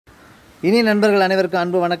இனி நண்பர்கள் அனைவருக்கும்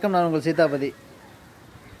அன்பு வணக்கம். நான் உங்கள் சீதாபதி.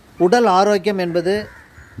 உடல் ஆரோக்கியம் என்பது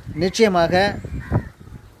நிச்சயமாக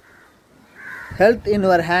ஹெல்த் இன்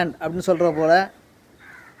யுவர் ஹேண்ட் அப்படின்னு சொல்கிற போல்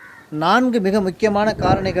 4 மிக முக்கியமான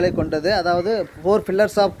காரணிகளை கொண்டது. அதாவது 4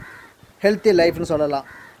 பில்லர்ஸ் ஆஃப் ஹெல்த்தி லைஃப்னு சொல்லலாம்.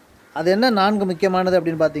 அது என்ன 4 முக்கியமானது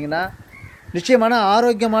அப்படின்னு பார்த்தீங்கன்னா, நிச்சயமான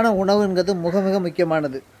ஆரோக்கியமான உணவுங்கிறது மிக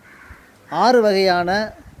முக்கியமானது. 6 வகையான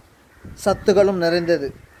சத்துகளும் நிறைந்தது.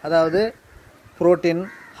 அதாவது protein,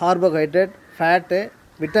 carbohydrate, fat,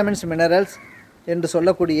 vitamins, minerals என்று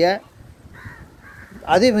சொல்லக்கூடிய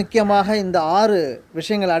முக்கியமாக இந்த 6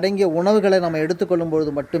 விஷயங்கள் அடங்கிய உணவுகளை நம்ம எடுத்துக்கொள்ளும்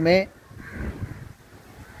பொழுது மட்டுமே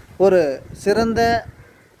ஒரு சிறந்த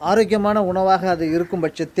ஆரோக்கியமான உணவாக அது இருக்கும்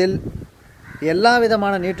பட்சத்தில் எல்லா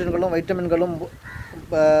விதமான நியூட்ரியன்களும், வைட்டமின்களும்,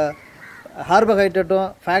 கார்போஹைட்ரேட்டும்,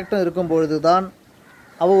 ஃபேக்டும் இருக்கும் பொழுது தான்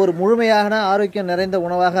ஒரு முழுமையான ஆரோக்கியம் நிறைந்த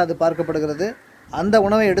உணவாக அது பார்க்கப்படுகிறது. அந்த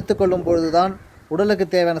உணவை எடுத்துக்கொள்ளும் பொழுது தான் உடலுக்கு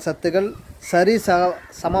தேவையான சத்துக்கள்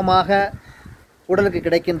சமமாக உடலுக்கு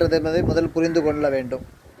கிடைக்கின்றது என்பதை முதல் புரிந்து கொள்ள வேண்டும்.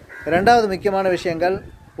 2வது முக்கியமான விஷயங்கள்,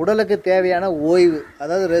 உடலுக்கு தேவையான ஓய்வு,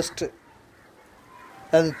 அதாவது ரெஸ்ட்டு.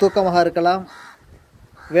 அது தூக்கமாக இருக்கலாம்,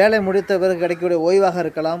 வேலை முடித்த பிறகு கிடைக்கக்கூடிய ஓய்வாக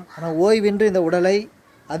இருக்கலாம். ஆனால் ஓய்வின்றி இந்த உடலை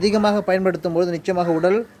அதிகமாக பயன்படுத்தும் பொழுது நிச்சயமாக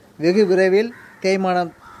உடல் வெகு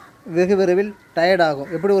விரைவில் டயர்டாகும்.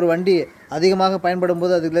 எப்படி ஒரு வண்டி அதிகமாக பயன்படும்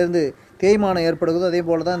போது அதிலிருந்து தேய்மானம் ஏற்படுகிறதோ அதே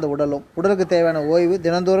போல் தான் இந்த உடலுக்கு தேவையான ஓய்வு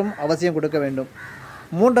தினந்தோறும் அவசியம் கொடுக்க வேண்டும்.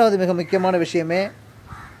 3வது மிக முக்கியமான விஷயமே,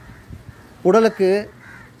 உடலுக்கு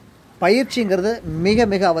பயிற்சிங்கிறது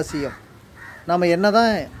மிக அவசியம். நம்ம என்ன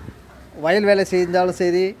தான் வயல் வேலை செய்தாலும்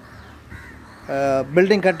சரி,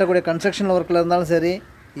 பில்டிங் கட்டக்கூடிய கன்ஸ்ட்ரக்ஷன் ஒர்க்கில் இருந்தாலும் சரி,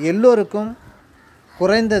 எல்லோருக்கும்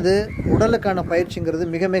குறைந்தது உடலுக்கான பயிற்சிங்கிறது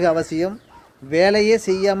மிக அவசியம். வேலையே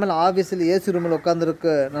செய்யாமல் ஆஃபீஸில் ஏசி ரூமில் உட்காந்துருக்க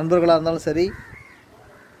நண்பர்களாக இருந்தாலும் சரி,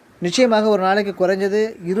 நிச்சயமாக ஒரு நாளைக்கு குறைஞ்சது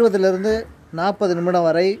 20லிருந்து 40 நிமிடம்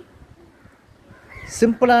வரை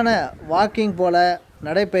சிம்பிளான வாக்கிங் போல்,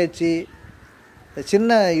 நடைப்பயிற்சி,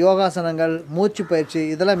 சின்ன யோகாசனங்கள், மூச்சு பயிற்சி,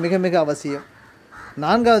 இதெல்லாம் மிக அவசியம்.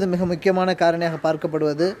 4வது மிக முக்கியமான காரணியாக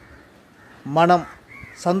பார்க்கப்படுவது மனம்.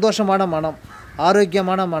 சந்தோஷமான மனம்,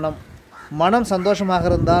 ஆரோக்கியமான மனம். மனம் சந்தோஷமாக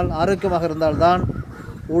இருந்தால், ஆரோக்கியமாக இருந்தால்தான்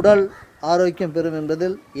உடல் ஆரோக்கியம் பெறும்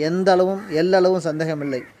என்பதில் எல்லளவும்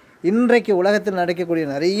சந்தேகமில்லை. இன்றைக்கு உலகத்தில் நடக்கக்கூடிய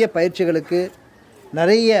நிறைய பயிற்சிகளுக்கு,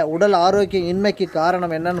 நிறைய உடல் ஆரோக்கிய இன்மைக்கு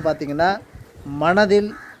காரணம் என்னன்னு பார்த்தீங்கன்னா, மனதில்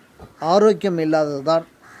ஆரோக்கியம் இல்லாதது தான்.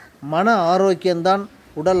 மன ஆரோக்கியம்தான்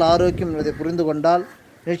உடல் ஆரோக்கியம் என்பதை புரிந்து கொண்டால்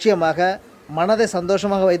நிச்சயமாக மனதை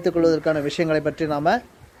சந்தோஷமாக வைத்துக்கொள்வதற்கான விஷயங்களை பற்றி நாம்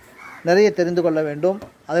நிறைய தெரிந்து கொள்ள வேண்டும்.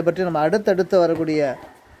 அதை பற்றி நம்ம அடுத்தடுத்து வரக்கூடிய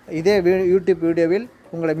இதே யூடியூப் வீடியோவில்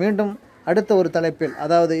உங்களை மீண்டும் அடுத்த ஒரு தலைப்பில்,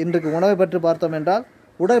 அதாவது இன்றைக்கு உணவை பற்றி பார்த்தோம் என்றால்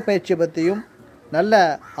உடற்பயிற்சி பற்றியும், நல்ல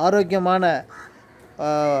ஆரோக்கியமான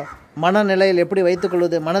மனநிலையில் எப்படி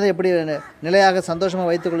வைத்துக்கொள்வது, மனதை எப்படி நிலையாக சந்தோஷமாக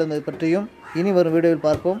வைத்துக்கொள்வது பற்றியும் இனி வரும் வீடியோவில்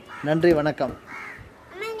பார்ப்போம். நன்றி, வணக்கம்.